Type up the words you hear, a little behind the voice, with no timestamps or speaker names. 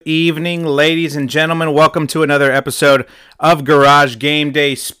Evening, ladies and gentlemen. Welcome to another episode of Garage Game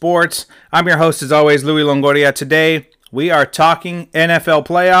Day Sports. I'm your host, as always, Louis Longoria. Today, we are talking NFL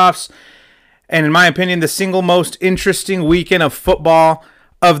playoffs, and in my opinion, the single most interesting weekend of football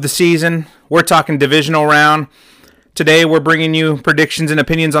of the season. We're talking divisional round. Today, we're bringing you predictions and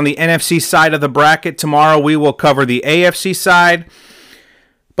opinions on the NFC side of the bracket. Tomorrow, we will cover the AFC side.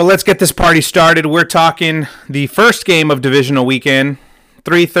 But let's get this party started. We're talking the first game of divisional weekend.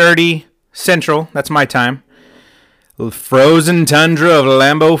 3:30 Central, that's my time. Frozen tundra of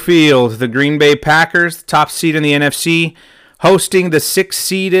Lambeau Field. The Green Bay Packers, top seed in the NFC, hosting the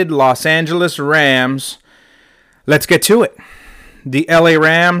 6th-seeded Los Angeles Rams. Let's get to it. The LA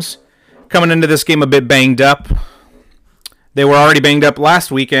Rams coming into this game a bit banged up. They were already banged up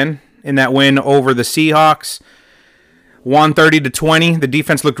last weekend in that win over the Seahawks. Won 30-20. The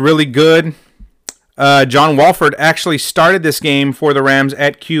defense looked really good. John Wolford actually started this game for the Rams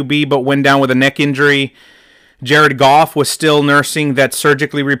at QB, but went down with a neck injury. Jared Goff was still nursing that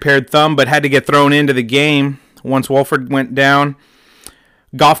surgically repaired thumb, but had to get thrown into the game once Wolford went down.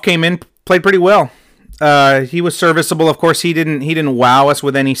 Goff came in, played pretty well. He was serviceable. Of course, he didn't wow us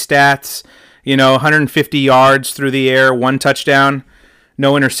with any stats. 150 yards through the air, 1 touchdown,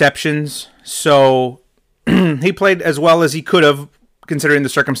 no interceptions. So he played as well as he could have, considering the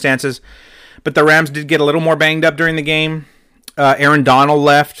circumstances. But the Rams did get a little more banged up during the game. Aaron Donald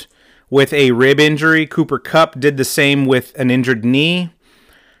left with a rib injury. Cooper Kupp did the same with an injured knee.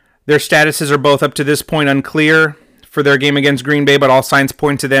 Their statuses are both up to this point unclear for their game against Green Bay, but all signs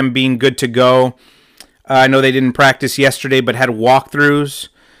point to them being good to go. I know they didn't practice yesterday, but had walkthroughs.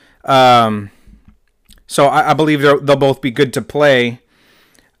 So I believe they'll both be good to play.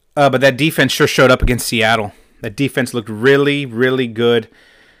 But that defense sure showed up against Seattle. That defense looked really, really good.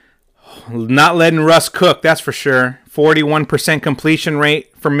 Not letting Russ cook, that's for sure. 41% completion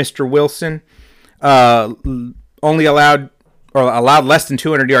rate from Mr. Wilson. Only allowed less than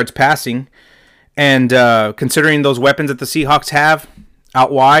 200 yards passing. And considering those weapons that the Seahawks have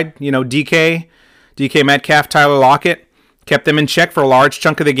out wide, DK Metcalf, Tyler Lockett, kept them in check for a large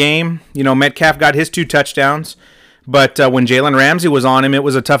chunk of the game. Metcalf got his 2 touchdowns. But when Jalen Ramsey was on him, it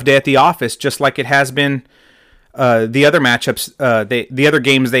was a tough day at the office, just like it has been the other matchups, the other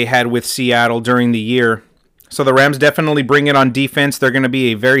games they had with Seattle during the year. So the Rams definitely bring it on defense. They're going to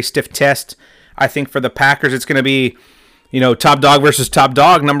be a very stiff test. I think for the Packers, it's going to be, top dog versus top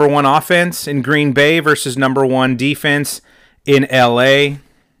dog. Number 1 offense in Green Bay versus number 1 defense in LA.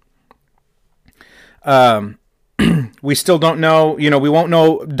 We still don't know, we won't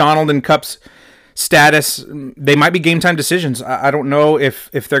know Donald and Kupp's status. They might be game time decisions. I don't know if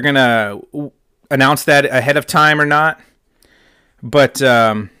they're going to announce that ahead of time or not, but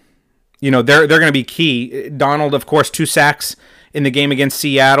they're going to be key. Donald, of course, 2 sacks in the game against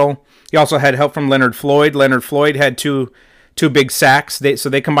Seattle. He also had help from Leonard Floyd. Leonard Floyd had two big sacks. So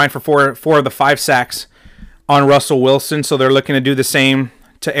they combined for four of the 5 sacks on Russell Wilson. So they're looking to do the same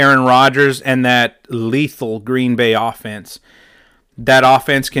to Aaron Rodgers and that lethal Green Bay offense. That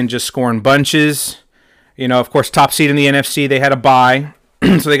offense can just score in bunches. Of course, top seed in the NFC. They had a bye,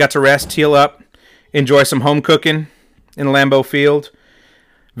 so they got to rest, heal up, enjoy some home cooking in Lambeau Field.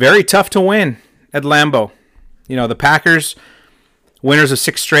 Very tough to win at Lambeau. The Packers, winners of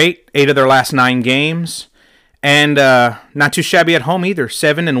 6 straight, 8 of their last 9 games. And not too shabby at home either.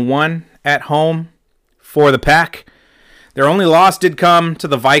 7-1 at home for the Pack. Their only loss did come to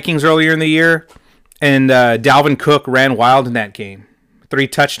the Vikings earlier in the year. And Dalvin Cook ran wild in that game. 3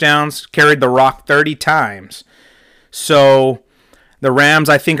 touchdowns, carried the rock 30 times. So the Rams,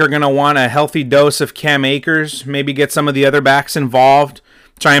 I think, are going to want a healthy dose of Cam Akers, maybe get some of the other backs involved,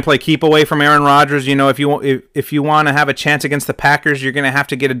 try and play keep away from Aaron Rodgers. If you want to have a chance against the Packers, you're going to have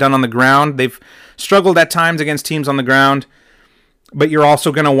to get it done on the ground. They've struggled at times against teams on the ground, but you're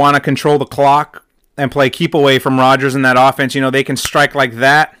also going to want to control the clock and play keep away from Rodgers in that offense. They can strike like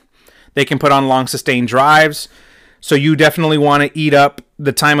that. They can put on long, sustained drives. So you definitely want to eat up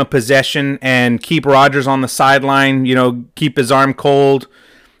the time of possession and keep Rodgers on the sideline, keep his arm cold,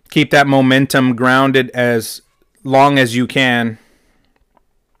 keep that momentum grounded as long as you can.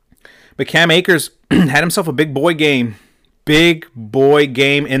 But Cam Akers had himself a big boy game. Big boy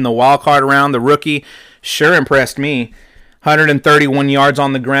game in the wild card round. The rookie sure impressed me. 131 yards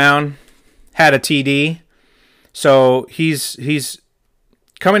on the ground. Had a TD. So he's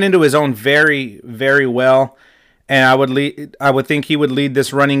coming into his own very, very well. And I would think he would lead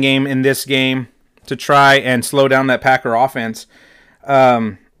this running game in this game to try and slow down that Packer offense.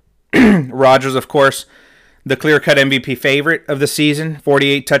 Rodgers, of course, the clear-cut MVP favorite of the season.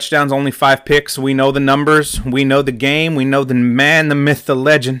 48 touchdowns, only 5 picks. We know the numbers. We know the game. We know the man, the myth, the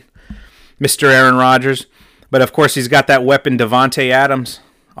legend, Mr. Aaron Rodgers. But, of course, he's got that weapon, Davante Adams,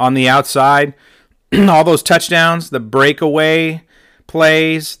 on the outside. All those touchdowns, the breakaway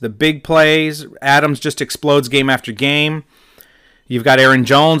plays, the big plays. Adams just explodes game after game. You've got Aaron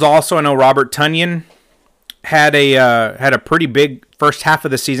Jones also. I know Robert Tonyan had a pretty big first half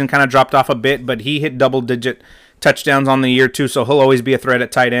of the season, kind of dropped off a bit, but he hit double-digit touchdowns on the year too, so he'll always be a threat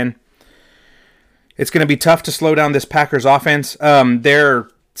at tight end. It's going to be tough to slow down this Packers offense. They're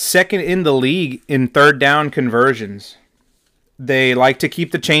second in the league in third down conversions. They like to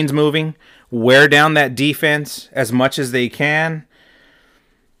keep the chains moving, wear down that defense as much as they can.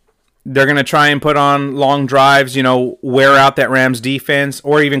 They're going to try and put on long drives, wear out that Rams defense,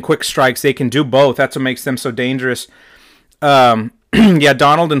 or even quick strikes. They can do both. That's what makes them so dangerous. Yeah,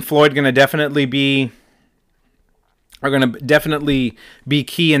 Donald and Floyd are going to definitely be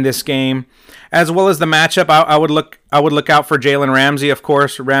key in this game, as well as the matchup. I would look out for Jalen Ramsey, of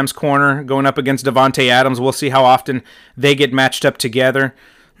course, Rams corner going up against Davante Adams. We'll see how often they get matched up together.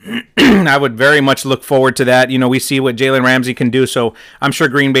 I would very much look forward to that. We see what Jalen Ramsey can do, so I'm sure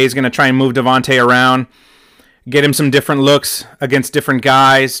Green Bay is going to try and move Davante around, get him some different looks against different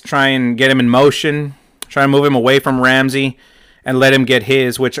guys, try and get him in motion, try and move him away from Ramsey, and let him get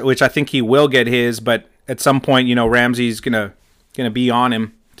his, which I think he will get his, but at some point, Ramsey's gonna be on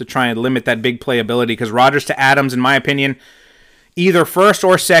him to try and limit that big playability, because Rodgers to Adams, in my opinion, either first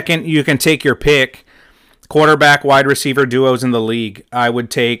or second, you can take your pick. Quarterback, wide receiver duos in the league. I would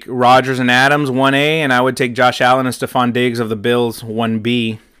take Rodgers and Adams 1A, and I would take Josh Allen and Stephon Diggs of the Bills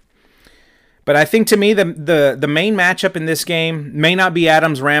 1B. But I think, to me, the main matchup in this game may not be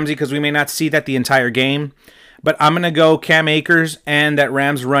Adams-Ramsey, because we may not see that the entire game. But I'm going to go Cam Akers and that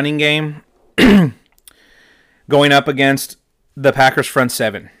Rams running game going up against the Packers front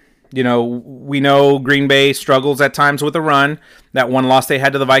seven. We know Green Bay struggles at times with a run. That one loss they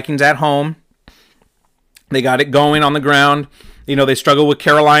had to the Vikings at home, they got it going on the ground. They struggled with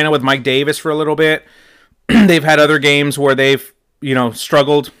Carolina with Mike Davis for a little bit. They've had other games where they've,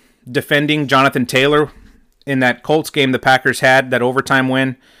 struggled defending Jonathan Taylor. In that Colts game the Packers had, that overtime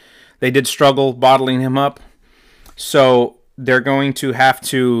win, they did struggle bottling him up. So they're going to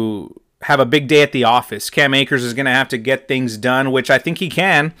have a big day at the office. Cam Akers is going to have to get things done, which I think he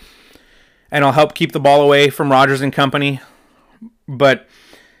can, and it'll help keep the ball away from Rodgers and company. But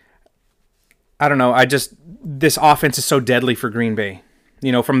I don't know. This offense is so deadly for Green Bay.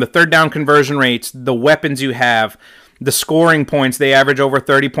 From the third down conversion rates, the weapons you have, the scoring points, they average over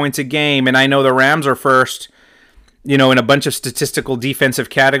 30 points a game. And I know the Rams are first, in a bunch of statistical defensive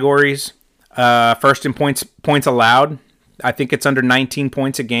categories. First in points allowed. I think it's under 19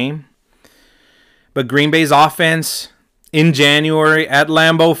 points a game. But Green Bay's offense in January at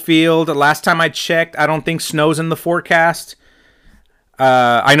Lambeau Field, last time I checked, I don't think snow's in the forecast.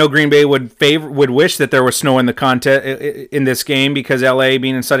 I know Green Bay would wish that there was snow in the contest in this game, because LA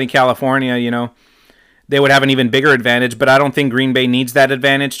being in Southern California, they would have an even bigger advantage. But I don't think Green Bay needs that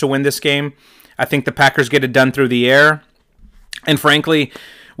advantage to win this game. I think the Packers get it done through the air. And frankly,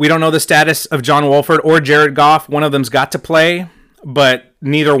 we don't know the status of John Wolford or Jared Goff. One of them's got to play, but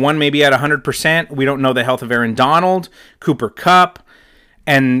neither one may be at 100%. We don't know the health of Aaron Donald, Cooper Kupp,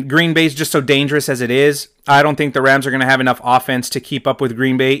 and Green Bay's just so dangerous as it is. I don't think the Rams are going to have enough offense to keep up with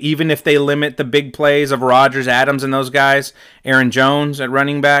Green Bay, even if they limit the big plays of Rodgers, Adams, and those guys. Aaron Jones at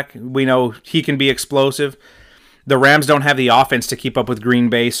running back, we know he can be explosive. The Rams don't have the offense to keep up with Green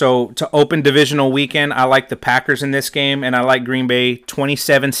Bay. So to open divisional weekend, I like the Packers in this game, and I like Green Bay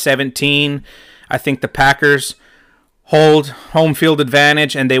 27-17. I think the Packers hold home field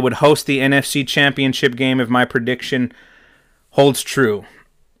advantage, and they would host the NFC Championship game if my prediction holds true.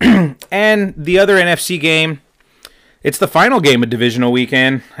 And the other NFC game, it's the final game of divisional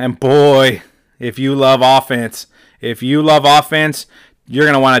weekend. And boy, if you love offense, you're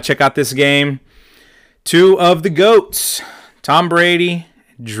going to want to check out this game. Two of the GOATs, Tom Brady,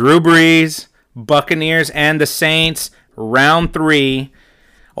 Drew Brees, Buccaneers, and the Saints, round 3.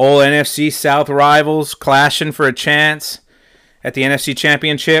 Old NFC South rivals clashing for a chance at the NFC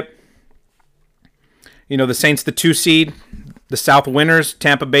Championship. The Saints, the 2 seed. The South winners,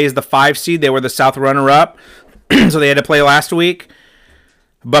 Tampa Bay is the 5 seed. They were the South runner-up, so they had to play last week.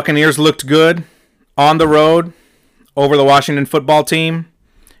 Buccaneers looked good on the road over the Washington football team.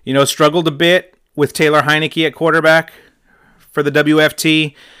 Struggled a bit with Taylor Heineke at quarterback for the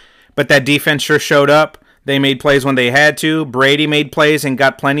WFT, but that defense sure showed up. They made plays when they had to. Brady made plays and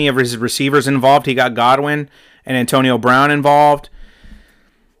got plenty of his receivers involved. He got Godwin and Antonio Brown involved.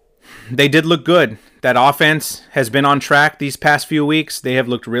 They did look good. That offense has been on track these past few weeks. They have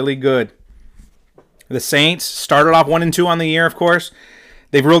looked really good. The Saints started off 1-2 on the year, of course.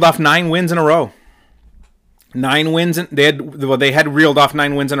 They've reeled off 9 wins in a row. 9 wins. They had reeled off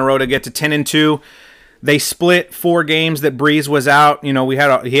 9 wins in a row to get to 10-2. They split 4 games that Brees was out. You know,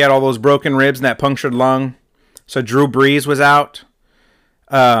 he had all those broken ribs and that punctured lung. So Drew Brees was out.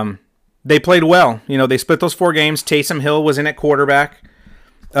 They played well. You know, they split those 4 games. Taysom Hill was in at quarterback.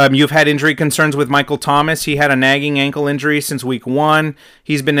 You've had injury concerns with Michael Thomas. He had a nagging ankle injury since week 1.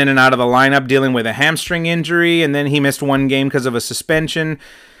 He's been in and out of the lineup dealing with a hamstring injury, and then he missed 1 game because of a suspension.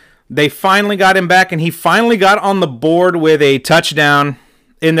 They finally got him back, and he finally got on the board with a touchdown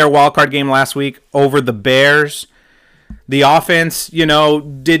in their wildcard game last week over the Bears. The offense, you know,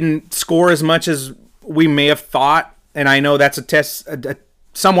 didn't score as much as we may have thought, and I know that's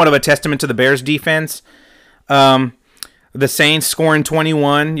somewhat of a testament to the Bears' defense. The Saints scoring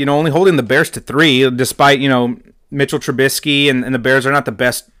 21, you know, only holding the Bears to 3, despite, you know, Mitchell Trubisky and the Bears are not the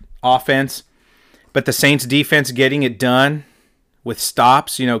best offense. But the Saints defense getting it done with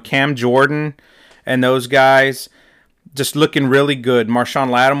stops, you know, Cam Jordan and those guys just looking really good. Marshawn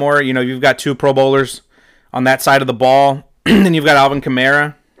Lattimore, you know, you've got 2 Pro Bowlers on that side of the ball. Then you've got Alvin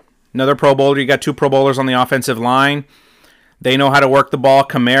Kamara, another Pro Bowler. You got 2 Pro Bowlers on the offensive line. They know how to work the ball.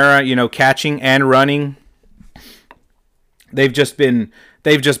 Kamara, you know, catching and running. They've just been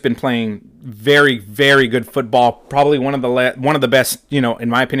playing very, very good football. Probably one of the best, you know, in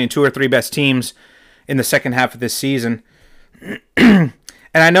my opinion, 2 or 3 best teams in the second half of this season. And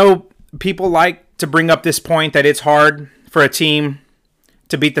I know people like to bring up this point that it's hard for a team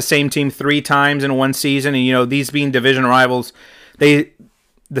to beat the same team 3 times in one season, and you know, these being division rivals, the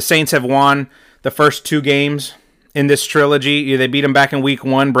Saints have won the first 2 games in this trilogy. They beat them back in week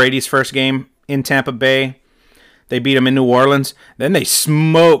 1, Brady's first game in Tampa Bay. They beat them in New Orleans. Then they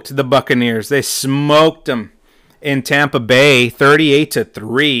smoked the Buccaneers. They smoked them in Tampa Bay,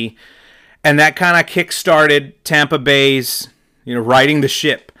 38-3. And that kind of kick-started Tampa Bay's, you know, riding the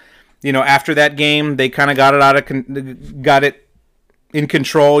ship. You know, after that game, they kind of got it in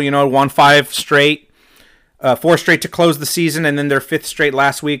control. You know, won 4 straight to close the season, and then their 5th straight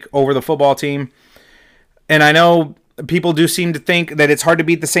last week over the football team. And I know people do seem to think that it's hard to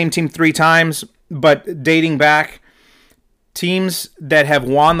beat the same team 3 times, but dating back, teams that have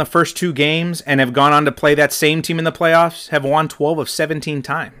won the first 2 games and have gone on to play that same team in the playoffs have won 12 of 17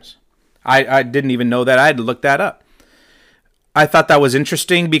 times. I didn't even know that. I had to look that up. I thought that was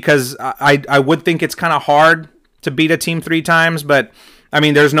interesting because I would think it's kind of hard to beat a team 3 times, but I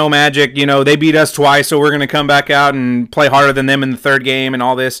mean, there's no magic. You know, they beat us twice, so we're going to come back out and play harder than them in the 3rd game and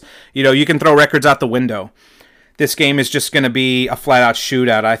all this. You know, you can throw records out the window. This game is just going to be a flat-out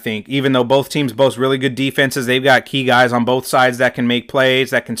shootout, I think. Even though both teams boast really good defenses, they've got key guys on both sides that can make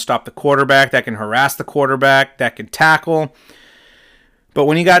plays, that can stop the quarterback, that can harass the quarterback, that can tackle. But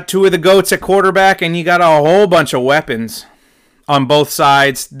when you got 2 of the GOATs at quarterback and you got a whole bunch of weapons on both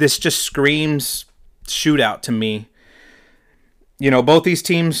sides, this just screams shootout to me. You know, both these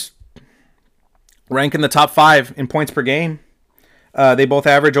teams rank in the top 5 in points per game. They both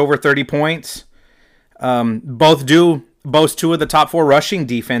average over 30 points. Both do boast 2 of the top 4 rushing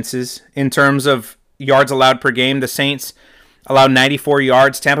defenses in terms of yards allowed per game. The Saints allow 94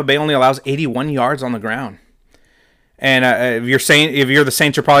 yards. Tampa Bay only allows 81 yards on the ground. And if you're the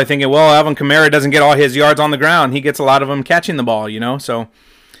Saints, you're probably thinking, well, Alvin Kamara doesn't get all his yards on the ground. He gets a lot of them catching the ball, you know. So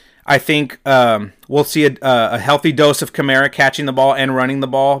I think we'll see a healthy dose of Kamara catching the ball and running the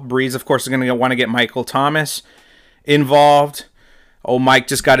ball. Brees, of course, is going to want to get Michael Thomas involved. Oh, Mike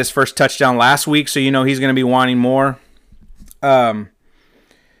just got his first touchdown last week, so you know he's going to be wanting more. I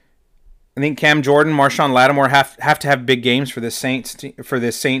think Cam Jordan, Marshawn Lattimore have to have big games for this Saints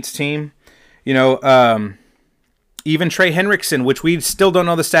team. You know, even Trey Hendrickson, which we still don't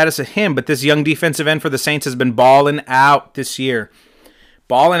know the status of him, but this young defensive end for the Saints has been balling out this year.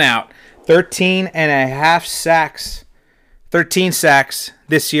 Balling out. 13.5 sacks. 13 sacks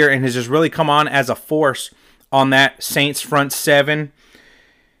this year, and has just really come on as a force on that Saints front 7.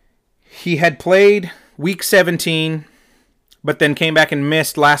 He had played week 17, but then came back and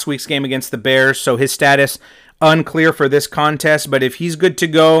missed last week's game against the Bears, so his status unclear for this contest. But if he's good to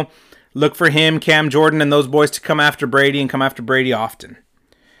go, look for him, Cam Jordan, and those boys to come after Brady and come after Brady often.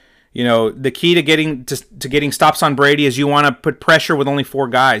 You know, the key to getting stops on Brady is you want to put pressure with only 4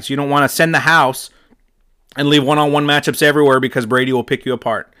 guys. You don't want to send the house and leave one-on-one matchups everywhere because Brady will pick you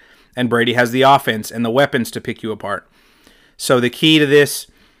apart. And Brady has the offense and the weapons to pick you apart. So the key to this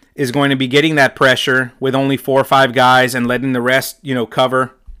is going to be getting that pressure with only 4 or 5 guys and letting the rest, you know,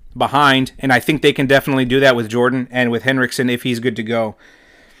 cover behind. And I think they can definitely do that with Jordan and with Hendrickson if he's good to go.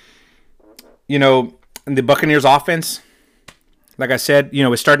 the Buccaneers offense, like I said,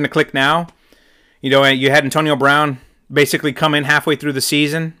 is starting to click now. You had Antonio Brown basically come in halfway through the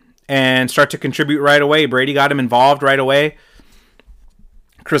season and start to contribute right away. Brady got him involved right away.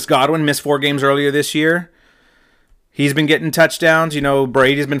 Chris Godwin missed 4 games earlier this year. He's been getting touchdowns.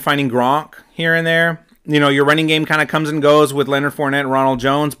 Brady's been finding Gronk here and there. Your running game kind of comes and goes with Leonard Fournette and Ronald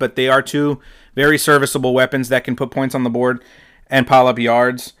Jones, but they are 2 very serviceable weapons that can put points on the board and pile up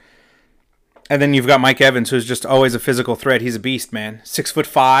yards. And then you've got Mike Evans, who's just always a physical threat. He's a beast, man.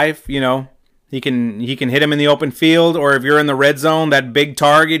 6'5", He can hit him in the open field, or if you're in the red zone, that big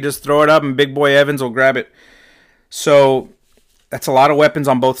target, just throw it up and big boy Evans will grab it. So that's a lot of weapons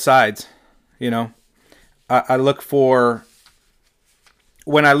on both sides. I look for,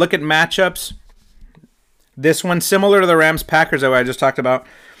 when I look at matchups, this one similar to the Rams-Packers that I just talked about.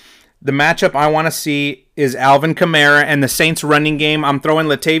 The matchup I want to see is Alvin Kamara and the Saints running game. I'm throwing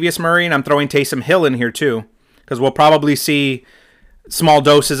Latavius Murray and I'm throwing Taysom Hill in here too, because we'll probably see small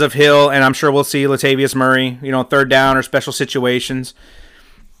doses of Hill, and I'm sure we'll see Latavius Murray, third down or special situations.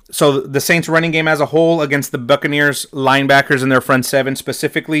 So the Saints running game as a whole against the Buccaneers linebackers in their front 7,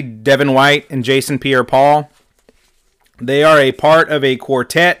 specifically Devin White and Jason Pierre-Paul. They are a part of a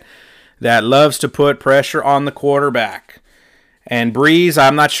quartet that loves to put pressure on the quarterback. And Breeze,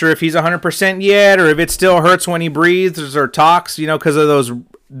 I'm not sure if he's 100% yet, or if it still hurts when he breathes or talks, because of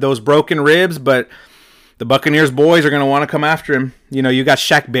those broken ribs, but the Buccaneers boys are going to want to come after him. You got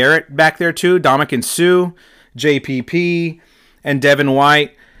Shaq Barrett back there too, Ndamukong Suh, JPP, and Devin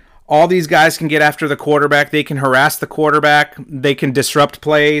White. All these guys can get after the quarterback. They can harass the quarterback. They can disrupt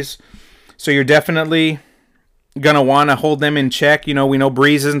plays. So you're definitely going to want to hold them in check. We know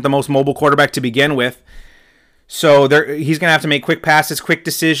Breeze isn't the most mobile quarterback to begin with. So he's going to have to make quick passes, quick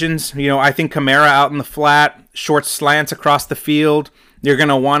decisions. I think Kamara out in the flat, short slants across the field. You're going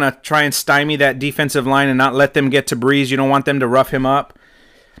to want to try and stymie that defensive line and not let them get to Breeze. You don't want them to rough him up.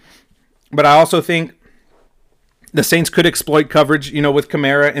 But I also think the Saints could exploit coverage, with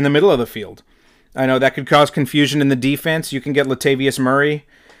Kamara in the middle of the field. I know that could cause confusion in the defense. You can get Latavius Murray,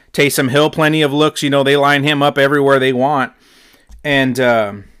 Taysom Hill, plenty of looks. They line him up everywhere they want. And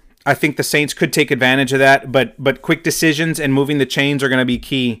I think the Saints could take advantage of that. But quick decisions and moving the chains are going to be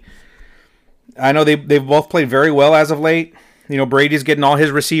key. I know they've both played very well as of late. Brady's getting all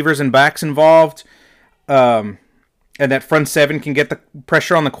his receivers and backs involved. And that front 7 can get the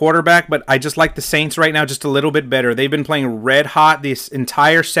pressure on the quarterback, but I just like the Saints right now just a little bit better. They've been playing red hot this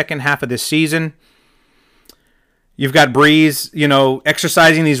entire second half of this season. You've got Breeze,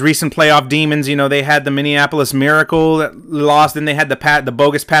 exercising these recent playoff demons. They had the Minneapolis Miracle that lost. Then they had the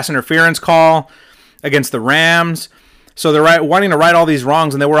bogus pass interference call against the Rams. So they're wanting to right all these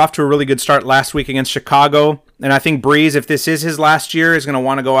wrongs, and they were off to a really good start last week against Chicago. And I think Breeze, if this is his last year, is going to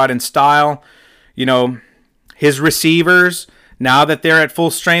want to go out in style. His receivers, now that they're at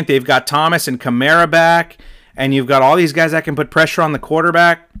full strength, they've got Thomas and Kamara back, and you've got all these guys that can put pressure on the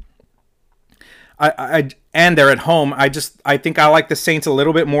quarterback. And they're at home. I think I like the Saints a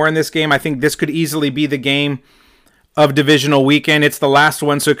little bit more in this game. I think this could easily be the game of divisional weekend. It's the last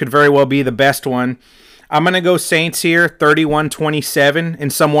one, so it could very well be the best one. I'm going to go Saints here, 31-27 in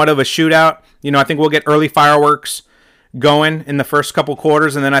somewhat of a shootout. I think we'll get early fireworks going in the first couple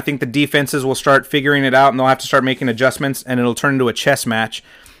quarters, and then I think the defenses will start figuring it out, and they'll have to start making adjustments, and it'll turn into a chess match.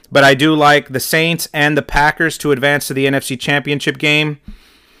 But I do like the Saints and the Packers to advance to the NFC Championship game.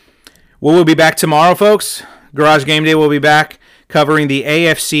 We'll be back tomorrow, folks. Garage Game Day will be back covering the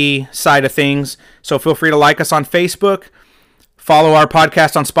AFC side of things. So feel free to like us on Facebook, follow our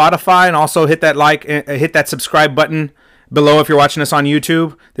podcast on Spotify, and also hit that subscribe button below if you're watching us on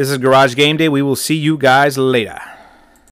YouTube. This is Garage Game Day. We will see you guys later.